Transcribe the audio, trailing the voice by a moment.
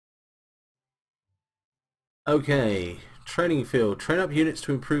Okay, training field. Train up units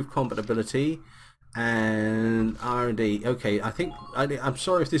to improve combat ability and R&D. Okay, I'm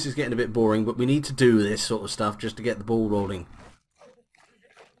sorry if this is getting a bit boring, but we need to do this sort of stuff just to get the ball rolling.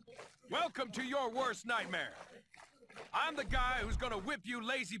 Welcome to your worst nightmare. I'm the guy who's gonna whip you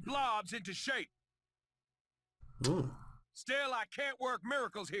lazy blobs into shape. Ooh. Still, I can't work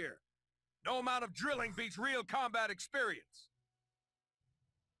miracles here. No amount of drilling beats real combat experience.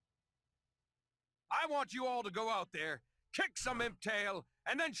 I want you all to go out there, kick some imp tail,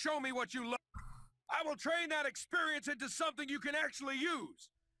 and then show me what you learn. I will train that experience into something you can actually use.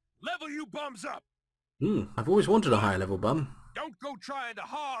 Level you bums up. I've always wanted a higher level bum. Don't go trying to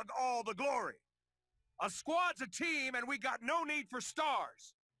hog all the glory. A squad's a team, and we got no need for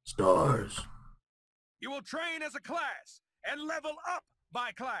stars. Stars. You will train as a class and level up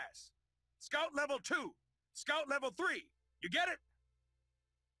by class. Scout level 2, Scout level 3. You get it?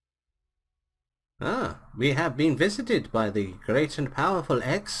 Ah, we have been visited by the great and powerful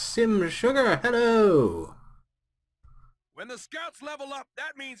Sim Sugar. Hello. When the scouts level up,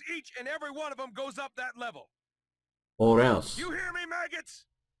 that means each and every one of them goes up that level. Or else. You hear me, maggots?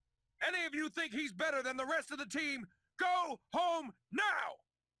 Any of you think he's better than the rest of the team, go home now!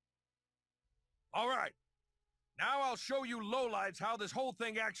 All right. Now I'll show you lowlights how this whole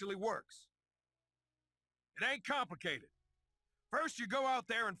thing actually works. It ain't complicated. First you go out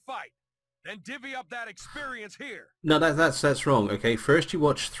there and fight. Then divvy up that experience here. No, that's wrong. Okay, first you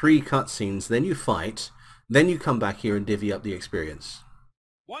watch 3 cutscenes, then you fight, then you come back here and divvy up the experience.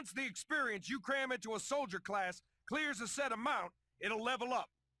 Once the experience you cram into a soldier class clears a set amount, it'll level up.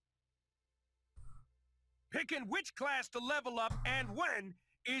 Picking which class to level up and when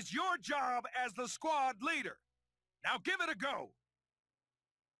is your job as the squad leader. Now give it a go.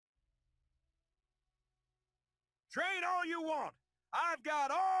 Train all you want. I've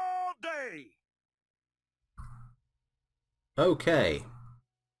got all day. Okay.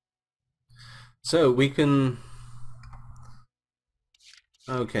 So we can...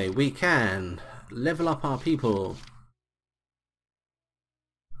 Okay, we can level up our people.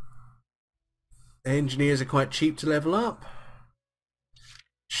 Engineers are quite cheap to level up.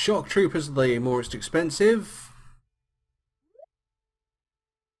 Shock troopers are the most expensive.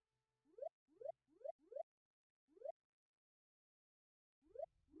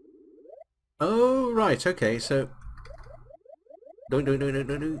 Oh, right, okay, so...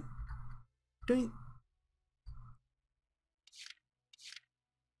 Doink.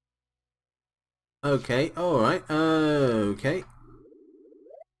 Okay, alright, okay.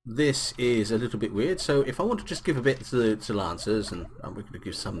 This is a little bit weird, so if I want to just give a bit to Lancers, and we're going to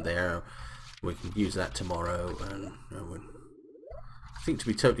give some there, we can use that tomorrow, and I think, to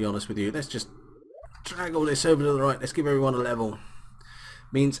be totally honest with you, let's just drag all this over to the right, let's give everyone a level.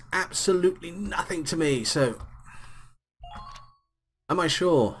 Means absolutely nothing to me, so... Am I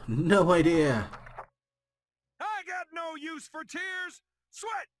sure? No idea. I got no use for tears.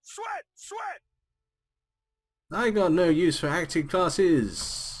 Sweat, sweat, sweat. I got no use for acting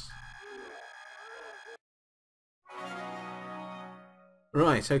classes.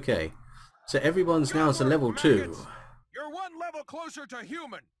 Right, okay. So everyone's now at a level 2. You're one level closer to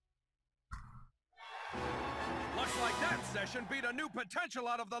human. Looks like that session beat a new potential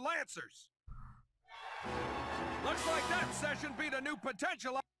out of the Lancers. Looks like that session beat a new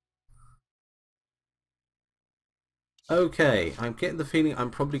potential. Okay, I'm getting the feeling I'm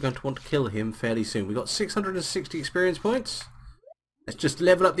probably going to want to kill him fairly soon. We got 660 experience points. Let's just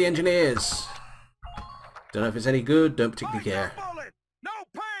level up the engineers. Don't know if it's any good, don't particularly care. No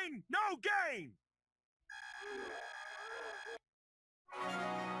pain, no gain.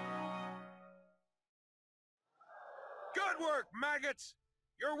 Good work, maggots.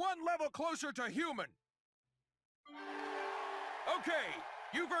 You're one level closer to human. Okay,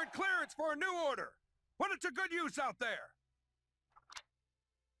 you've earned clearance for a new order. Put it to good use out there.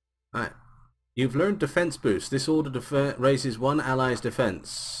 Alright. You've learned defense boost. This order raises one ally's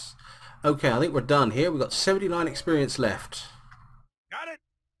defense. Okay, I think we're done here. We've got 79 experience left. Got it?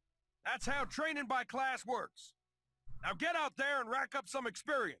 That's how training by class works. Now get out there and rack up some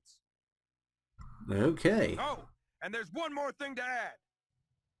experience. Okay. Oh, and there's one more thing to add.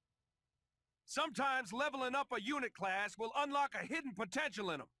 Sometimes leveling up a unit class will unlock a hidden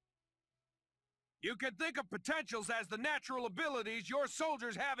potential in them. You can think of potentials as the natural abilities your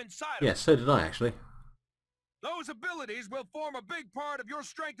soldiers have inside them. Yes, so did I actually. Those abilities will form a big part of your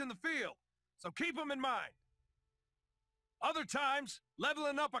strength in the field, so keep them in mind. Other times,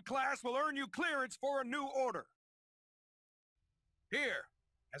 leveling up a class will earn you clearance for a new order. Here,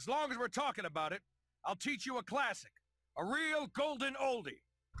 as long as we're talking about it, I'll teach you a classic, a real golden oldie.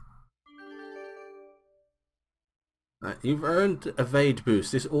 You've earned evade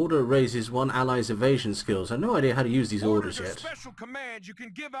boost. This order raises one ally's evasion skills. I have no idea how to use these orders Orders are yet. special commands you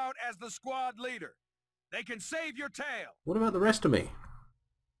can give out as the squad leader. They can save your tail. What about the rest of me?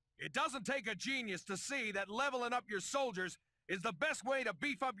 It doesn't take a genius to see that leveling up your soldiers is the best way to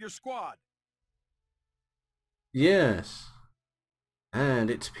beef up your squad. Yes. And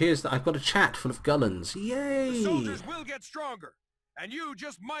it appears that I've got a chat full of Gullens. Yay! The soldiers will get stronger, and you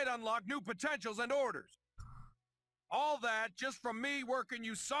just might unlock new potentials and orders. All that just from me working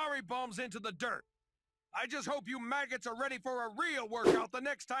you sorry bums into the dirt. I just hope you maggots are ready for a real workout the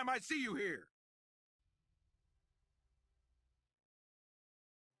next time I see you here.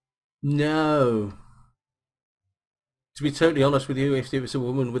 No. To be totally honest with you, if it was a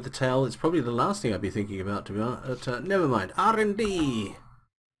woman with the tail, it's probably the last thing I'd be thinking about, to be honest. Never mind. R&D.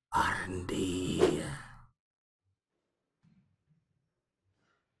 R&D.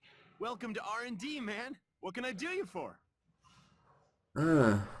 Welcome to R&D, man. What can I do you for?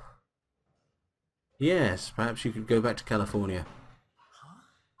 Yes, perhaps you could go back to California. Huh?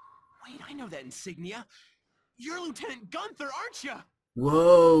 Wait, I know that insignia. You're Lieutenant Gunther, aren't you?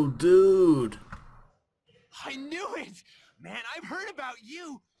 Whoa, dude. I knew it! Man, I've heard about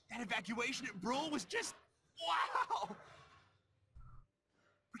you! That evacuation at Brule was just... wow!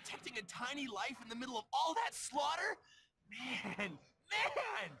 Protecting a tiny life in the middle of all that slaughter? Man!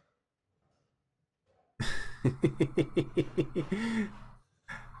 Man!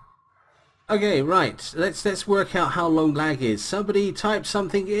 Okay, right. Let's work out how long lag is. Somebody type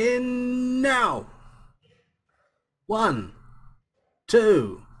something in now. 1,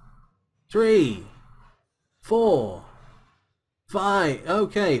 2, 3, 4, 5.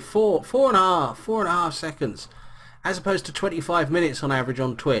 Okay, 4.5 seconds, as opposed to 25 minutes on average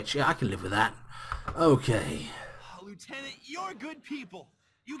on Twitch. Yeah, I can live with that. Okay. Oh, Lieutenant, you're good people.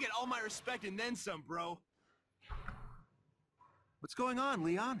 You get all my respect and then some, bro. What's going on,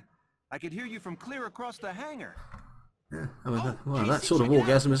 Leon? I could hear you from clear across the hangar. Yeah, I mean, Oh, well, Casey, that sort of check it out.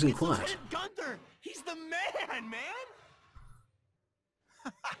 orgasm isn't It's quiet. Lieutenant Gunther! He's the man!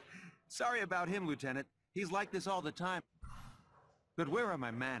 Sorry about him, Lieutenant. He's like this all the time. But where are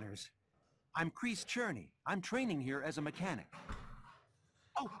my manners? I'm Kreese Cherney. I'm training here as a mechanic.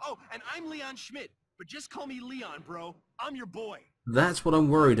 Oh, and I'm Leon Schmidt. But just call me Leon, bro. I'm your boy. That's what I'm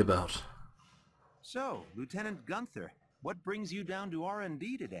worried about. So, Lieutenant Gunther, what brings you down to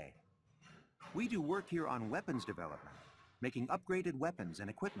R&D today? We do work here on weapons development, making upgraded weapons and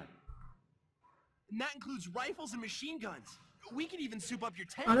equipment. And that includes rifles and machine guns. We can even soup up your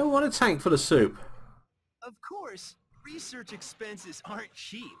tank. I don't want a tank full of soup. Of course, research expenses aren't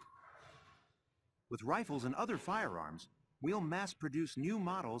cheap. With rifles and other firearms, we'll mass-produce new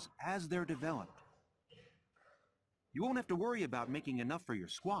models as they're developed. You won't have to worry about making enough for your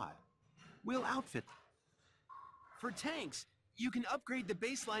squad. We'll outfit them. For tanks, you can upgrade the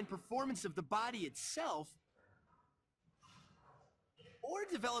baseline performance of the body itself, or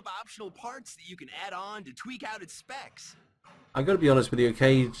develop optional parts that you can add on to tweak out its specs. I gotta be honest with you,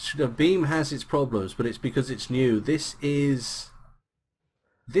 okay? Beam has its problems, but it's because it's new. This is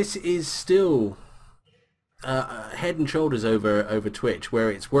still head and shoulders over Twitch, where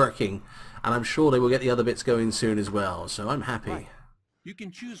it's working, and I'm sure they will get the other bits going soon as well. So I'm happy. Right. You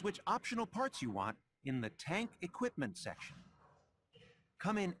can choose which optional parts you want in the tank equipment section.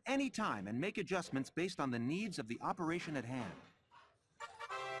 Come in anytime and make adjustments based on the needs of the operation at hand.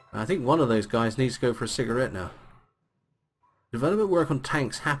 I think one of those guys needs to go for a cigarette now. Development work on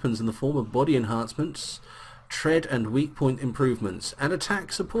tanks happens in the form of body enhancements, tread and weak point improvements, and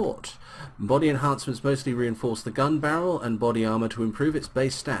attack support. Body enhancements mostly reinforce the gun barrel and body armor to improve its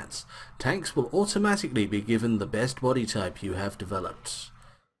base stats. Tanks will automatically be given the best body type you have developed.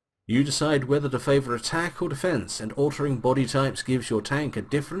 You decide whether to favor attack or defense, and altering body types gives your tank a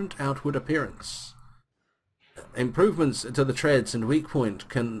different outward appearance. Improvements to the treads and weak point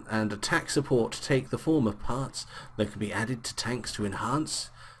and attack support take the form of parts that can be added to tanks to enhance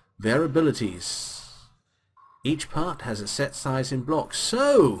their abilities. Each part has a set size in blocks,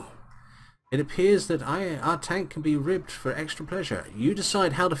 so it appears that our tank can be ribbed for extra pleasure. You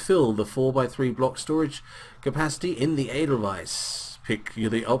decide how to fill the 4x3 block storage capacity in the Edelweiss. Pick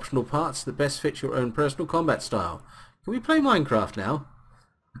the optional parts that best fit your own personal combat style. Can we play Minecraft now?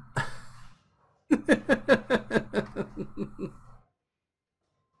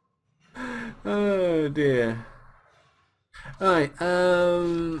 Oh dear. Alright,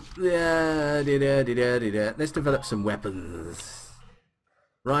 let's develop some weapons.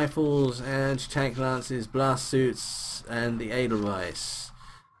 Rifles, anti-tank lances, blast suits, and the Edelweiss.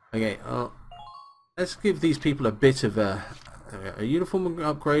 Okay, let's give these people a bit of a uniform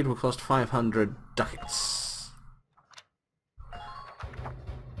upgrade will cost 500 ducats.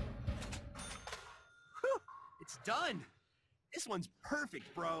 done. This one's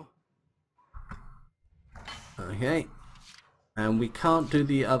perfect, bro. Okay. And we can't do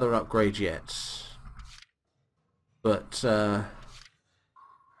the other upgrade yet. But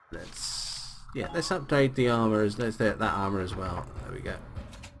let's upgrade the armor. Let's do that armor as well. There we go.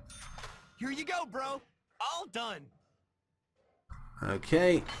 Here you go, bro. All done.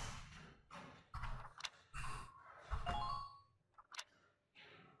 Okay.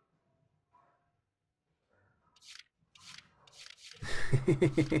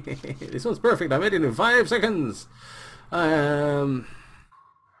 This one's perfect. I made it in 5 seconds.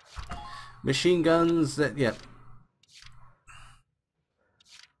 Machine guns. Yep.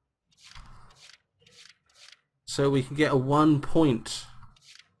 So we can get a 1 point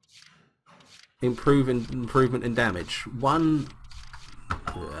improvement in damage. I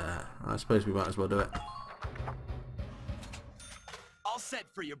suppose we might as well do it. All set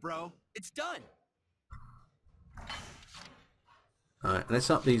for you, bro. It's done. Alright, let's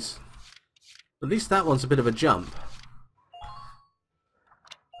up these. At least that one's a bit of a jump.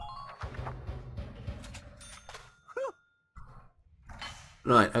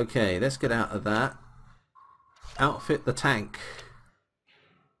 Right, okay, let's get out of that. Outfit the tank.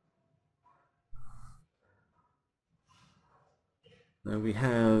 Now we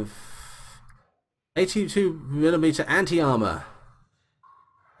have 82mm anti-armor.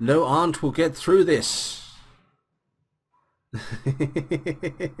 No aunt will get through this.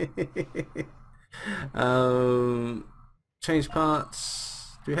 Change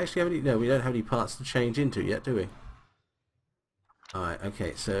parts. Do we actually have any? No, we don't have any parts to change into yet, do we? Alright,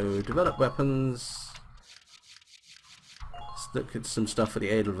 okay, so develop weapons. Let's look at some stuff for the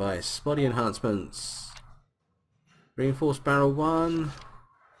Edelweiss. Body enhancements. Reinforced barrel 1.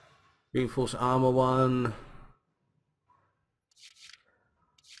 Reinforced armor 1.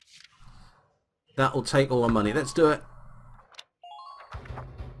 That'll take all our money. Let's do it.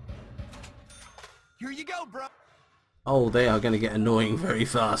 Here you go, bro. Oh, they are going to get annoying very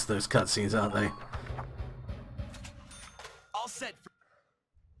fast, those cutscenes, aren't they? All set for...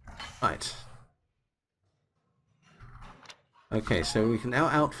 Right. Okay, so we can now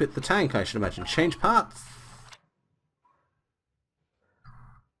outfit the tank, I should imagine. Change parts.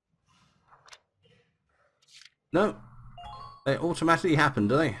 No. They automatically happen,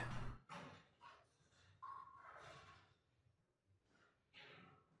 do they?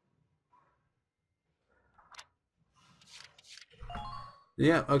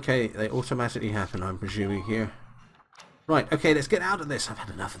 Yeah, okay, they automatically happen, I'm presuming here. Right, okay, let's get out of this. I've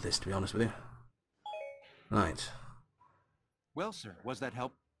had enough of this, to be honest with you. Right. Well, sir, was that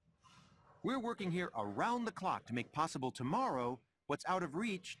help? We're working here around the clock to make possible tomorrow what's out of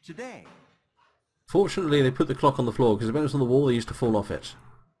reach today. Fortunately, they put the clock on the floor, because when it was on the wall, they used to fall off it.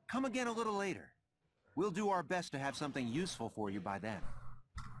 Come again a little later. We'll do our best to have something useful for you by then.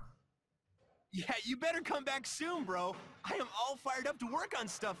 Yeah, you better come back soon, bro. I am all fired up to work on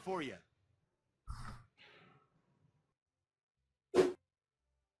stuff for you.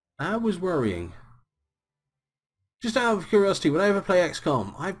 I was worrying. Just out of curiosity, would I ever play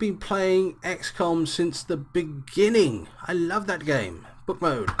XCOM? I've been playing XCOM since the beginning. I love that game. Book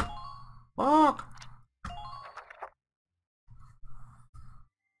mode. Fuck.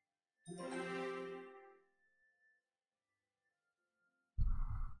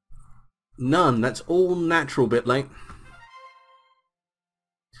 None. That's all natural, Bitlate.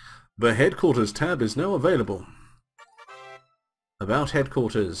 The headquarters tab is now available. About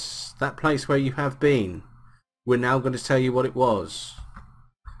headquarters. That place where you have been. We're now going to tell you what it was.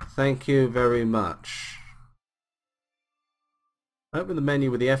 Thank you very much. Open the menu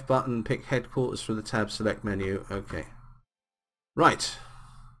with the F button. Pick headquarters from the tab select menu. Okay. Right.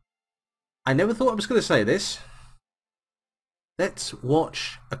 I never thought I was going to say this. Let's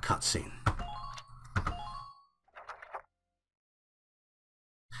watch a cutscene.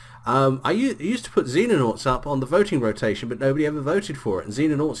 I used to put Xenonauts up on the voting rotation, but nobody ever voted for it. And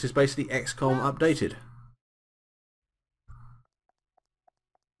Xenonauts is basically XCOM updated.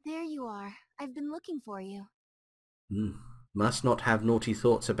 There you are. I've been looking for you. Must not have naughty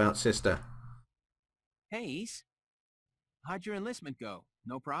thoughts about sister. Hey, Ace. How'd your enlistment go?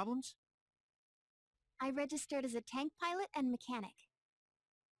 No problems? I registered as a tank pilot and mechanic.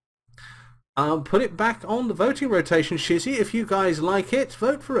 Put it back on the voting rotation, Shizzy. If you guys like it,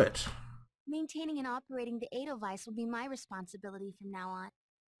 vote for it. Maintaining and operating the Edelweiss will be my responsibility from now on.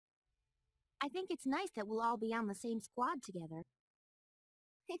 I think it's nice that we'll all be on the same squad together.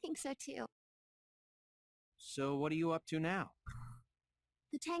 I think so too. So what are you up to now?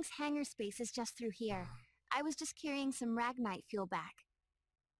 The tank's hangar space is just through here. I was just carrying some Ragnite fuel back.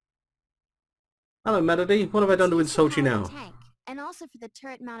 Hello, Melody. What have I done to It's used insult you power the now? tank, and also for the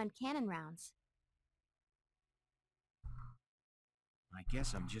turret-mounted cannon rounds. I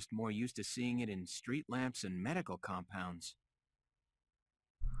guess I'm just more used to seeing it in street lamps and medical compounds.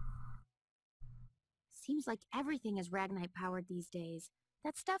 Seems like everything is Ragnite-powered these days.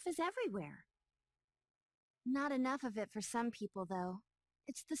 That stuff is everywhere. Not enough of it for some people, though.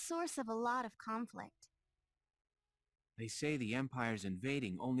 It's the source of a lot of conflict. They say the Empire's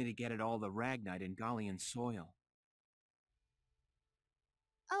invading only to get at all the Ragnite in Gallian soil.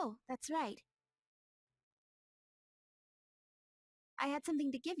 Oh, that's right. I had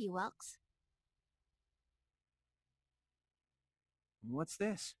something to give you, Welks. What's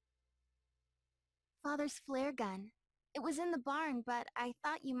this? Father's flare gun. It was in the barn, but I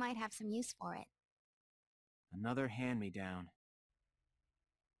thought you might have some use for it. Another hand-me-down.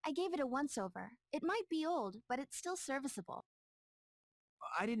 I gave it a once-over. It might be old, but it's still serviceable.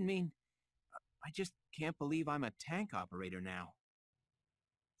 I didn't mean... I just can't believe I'm a tank operator now.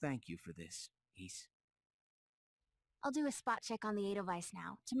 Thank you for this, Ace. I'll do a spot check on the Edelweiss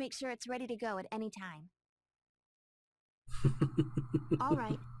now, to make sure it's ready to go at any time. All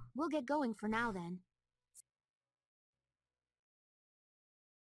right, we'll get going for now then.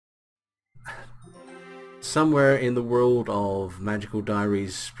 Somewhere in the world of Magical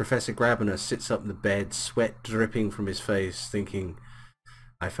Diaries, Professor Grabiner sits up in the bed, sweat dripping from his face, thinking,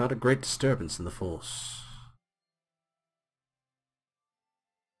 I found a great disturbance in the Force.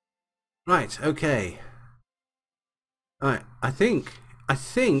 Right, okay. Alright, I think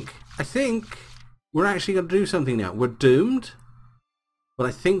we're actually going to do something now. We're doomed, but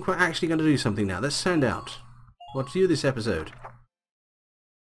I think we're actually going to do something now. Let's sound out. What to do this episode?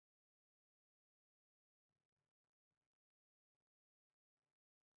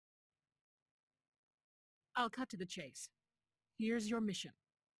 I'll cut to the chase. Here's your mission.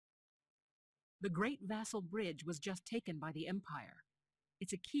 The Great Vassal Bridge was just taken by the Empire.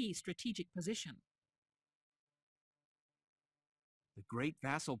 It's a key strategic position. The Great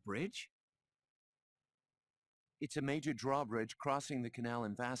Vassal Bridge? It's a major drawbridge crossing the canal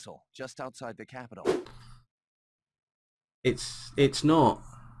in Vassal, just outside the capital. It's not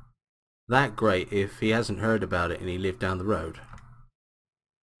that great if he hasn't heard about it and he lived down the road.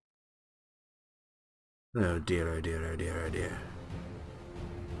 Oh dear, oh dear, oh dear, oh dear.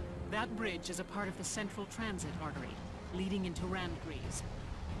 That bridge is a part of the Central Transit Artery, leading into Randgreaves.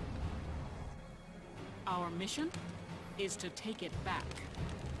 Our mission is to take it back.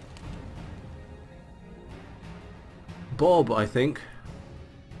 Bob, I think.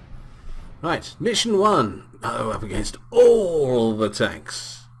 Right, mission 1. Oh, up against all the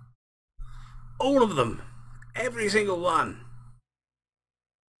tanks. All of them. Every single one.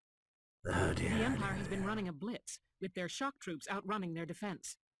 Oh dear. The Empire has been running a blitz, with their shock troops outrunning their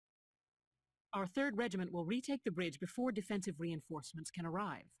defense. Our 3rd Regiment will retake the bridge before defensive reinforcements can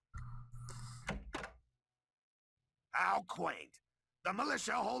arrive. How quaint. The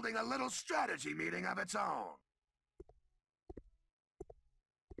militia holding a little strategy meeting of its own.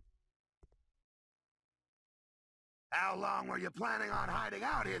 How long were you planning on hiding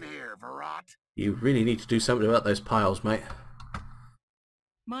out in here, Verrot? You really need to do something about those piles, mate.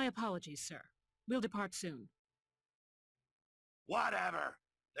 My apologies, sir. We'll depart soon. Whatever.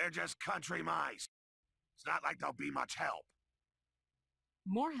 They're just country mice. It's not like they'll be much help.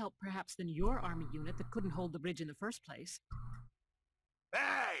 More help, perhaps, than your army unit that couldn't hold the bridge in the first place.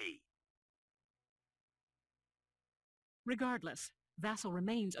 Hey! Regardless, Vassal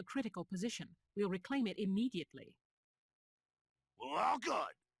remains a critical position. We'll reclaim it immediately. Well,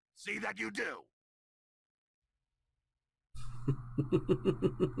 good. See that you do.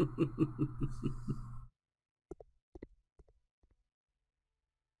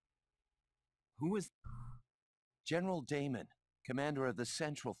 Who is... General Damon, commander of the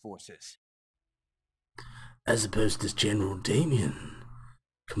Central Forces. As opposed to General Damien,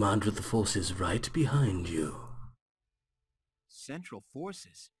 commander of the forces right behind you. Central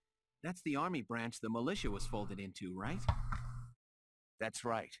Forces? That's the army branch the militia was folded into, right? That's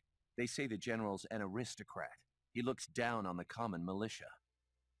right. They say the general's an aristocrat. He looks down on the common militia.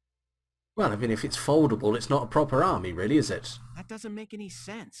 Well, I mean, if it's foldable, it's not a proper army, really, is it? That doesn't make any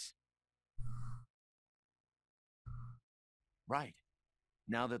sense. Right.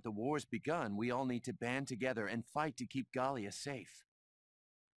 Now that the war's begun, we all need to band together and fight to keep Gallia safe.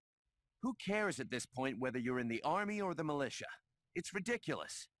 Who cares at this point whether you're in the army or the militia? It's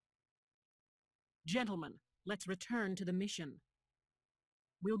ridiculous. Gentlemen, let's return to the mission.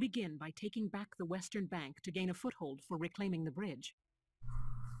 We'll begin by taking back the western bank to gain a foothold for reclaiming the bridge.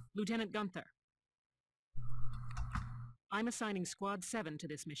 Lieutenant Gunther, I'm assigning Squad 7 to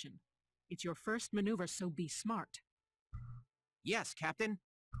this mission. It's your first maneuver, so be smart. Yes, Captain.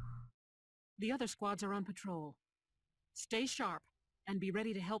 The other squads are on patrol. Stay sharp and be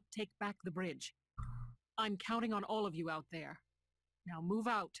ready to help take back the bridge. I'm counting on all of you out there. Now move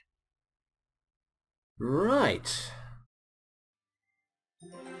out. Right.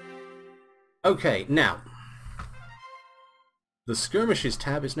 Okay, now. The Skirmishes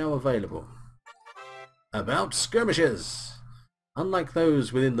tab is now available. About Skirmishes! Unlike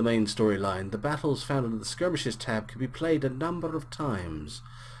those within the main storyline, the battles found under the Skirmishes tab can be played a number of times.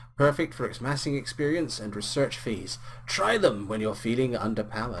 Perfect for its massing experience and research fees. Try them when you're feeling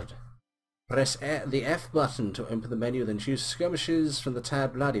underpowered. Press the F button to open the menu, then choose Skirmishes from the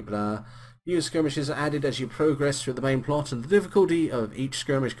tab blah-de-blah. New skirmishes are added as you progress through the main plot, and the difficulty of each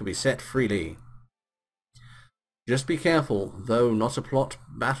skirmish can be set freely. Just be careful, though not a plot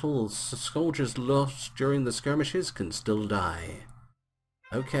battle, soldiers lost during the skirmishes can still die.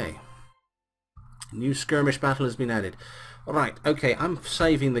 Okay. New skirmish battle has been added. Right, okay, I'm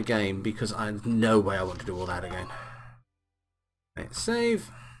saving the game because there's no way I want to do all that again. Right,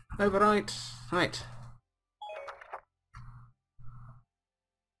 save, overwrite, right.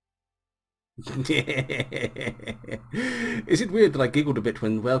 Is it weird that I giggled a bit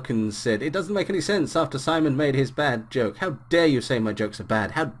when Welkins said, "It doesn't make any sense," after Simon made his bad joke? How dare you say my jokes are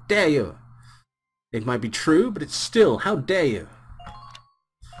bad? How dare you? It might be true, but it's still, how dare you?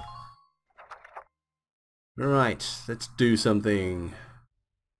 Right, let's do something.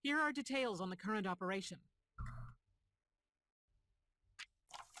 Here are details on the current operation.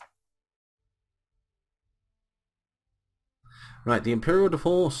 Right, the Imperial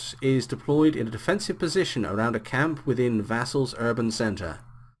Force is deployed in a defensive position around a camp within Vassal's urban center.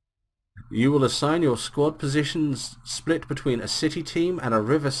 You will assign your squad positions split between a city team and a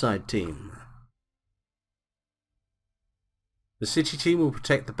riverside team. The city team will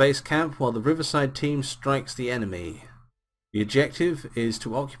protect the base camp while the riverside team strikes the enemy. The objective is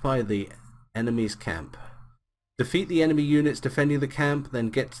to occupy the enemy's camp. Defeat the enemy units defending the camp, then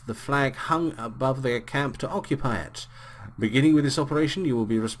get the flag hung above their camp to occupy it. Beginning with this operation, you will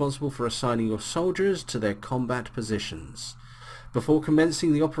be responsible for assigning your soldiers to their combat positions. Before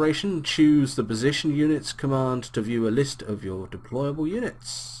commencing the operation, choose the Position Units command to view a list of your deployable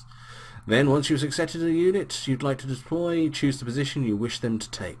units. Then, once you've selected a unit you'd like to deploy, choose the position you wish them to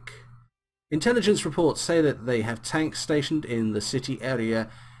take. Intelligence reports say that they have tanks stationed in the city area.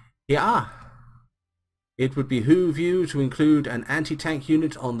 Yeah. It would behoove you to include an anti-tank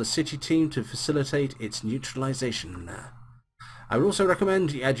unit on the city team to facilitate its neutralization. I would also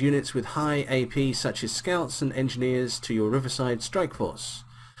recommend you add units with high AP such as scouts and engineers to your Riverside Strike Force.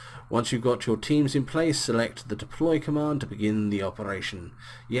 Once you've got your teams in place, select the deploy command to begin the operation.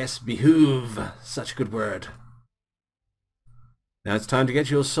 Yes, behoove, such a good word. Now it's time to get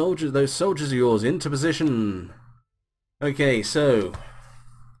your soldiers, those soldiers of yours, into position. Okay, so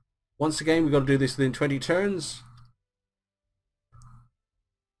once again we've got to do this within 20 turns.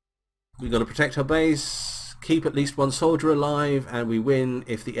 We've got to protect our base, keep at least one soldier alive, and we win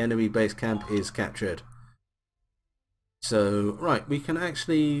if the enemy base camp is captured. So, right, we can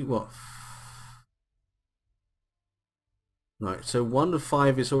actually, what? Right, so 1 of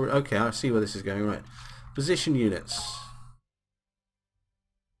 5 is already, okay, I see where this is going, right. Position units.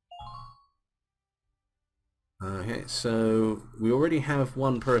 Okay, so we already have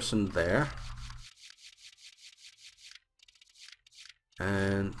one person there.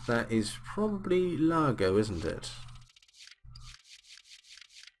 And that is probably Largo, isn't it?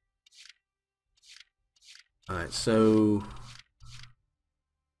 Alright, so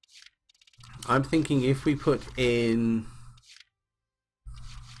I'm thinking if we put in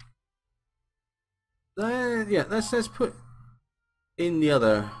yeah, let's put in the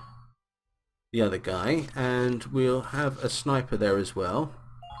other guy, and we'll have a sniper there as well.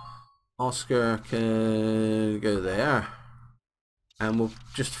 Oscar can go there, and we'll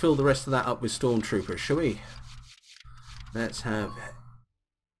just fill the rest of that up with stormtroopers, shall we? Let's have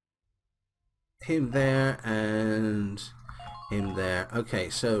him there and him there.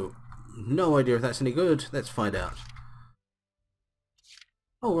 Okay, so no idea if that's any good. Let's find out.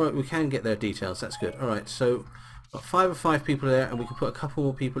 Oh, right, we can get their details. That's good. Alright, so got 5 of 5 people there, and we can put a couple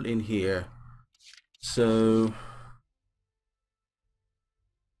more people in here. So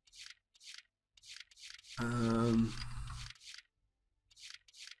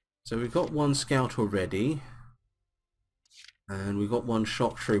so we've got one scout already, and we've got one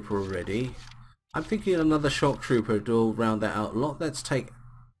shock trooper already. I'm thinking another shock trooper to round that out a lot. Let's take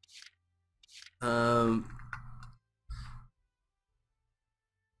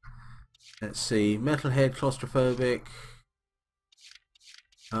let's see, metalhead, claustrophobic.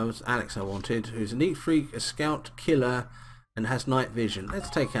 Oh, it's Alex I wanted, who's a neat freak, a scout, killer, and has night vision. Let's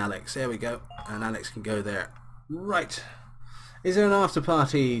take Alex. There we go. And Alex can go there. Right. Is there an after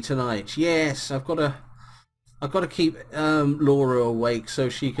party tonight? Yes, I've got to keep Laura awake so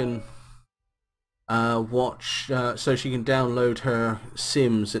she can watch, so she can download her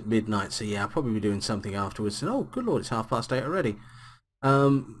Sims at midnight. So yeah, I'll probably be doing something afterwards. And oh, good lord, it's 8:30 already.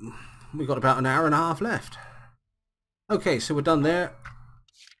 We've got about an hour and a half left. Okay, so we're done there.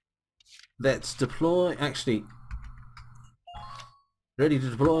 Let's deploy. Actually, ready to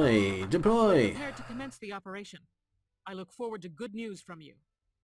deploy. Deploy. Prepared to commence the operation. I look forward to good news from you.